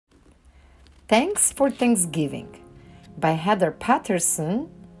Thanks for Thanksgiving by Heather Patterson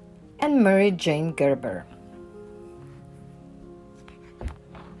and Mary Jane Gerber.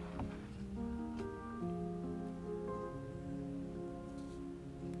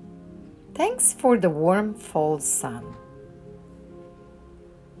 Thanks for the warm fall sun.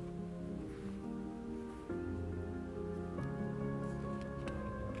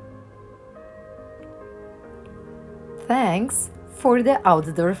 Thanks for the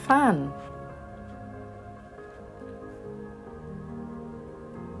outdoor fun.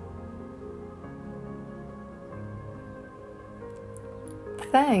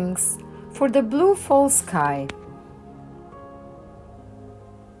 Thanks for the blue fall sky.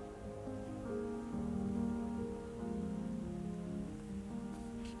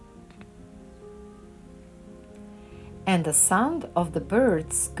 And the sound of the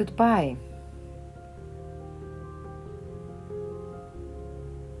birds goodbye.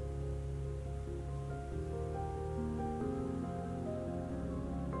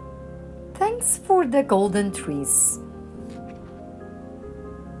 Thanks for the golden trees.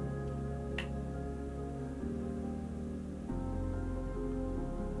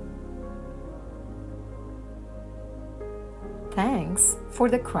 Thanks for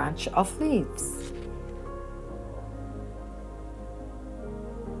the crunch of leaves.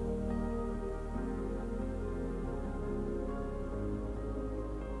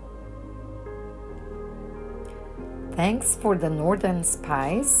 Thanks for the northern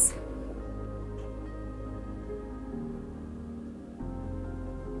skies.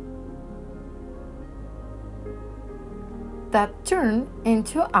 That turned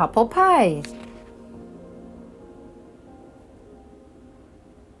into apple pie.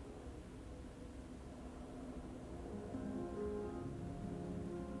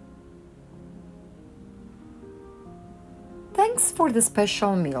 Thanks for the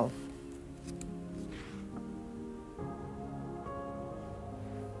special meal.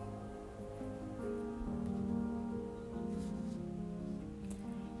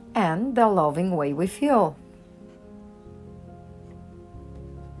 And the loving way we feel.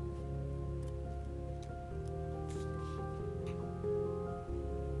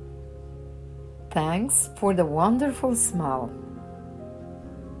 Thanks for the wonderful smile.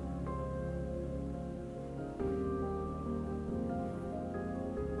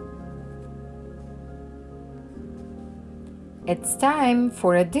 It's time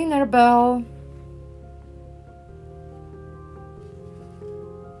for a dinner bell.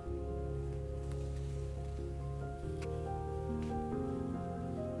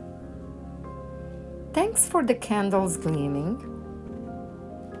 Thanks for the candles gleaming.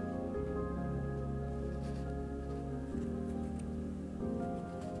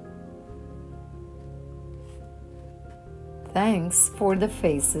 Thanks for the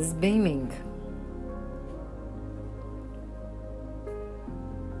faces beaming.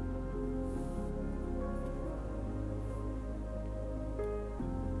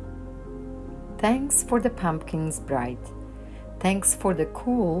 Thanks for the pumpkins bright. Thanks for the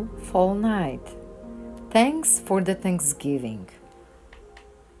cool fall night. Thanks for the Thanksgiving.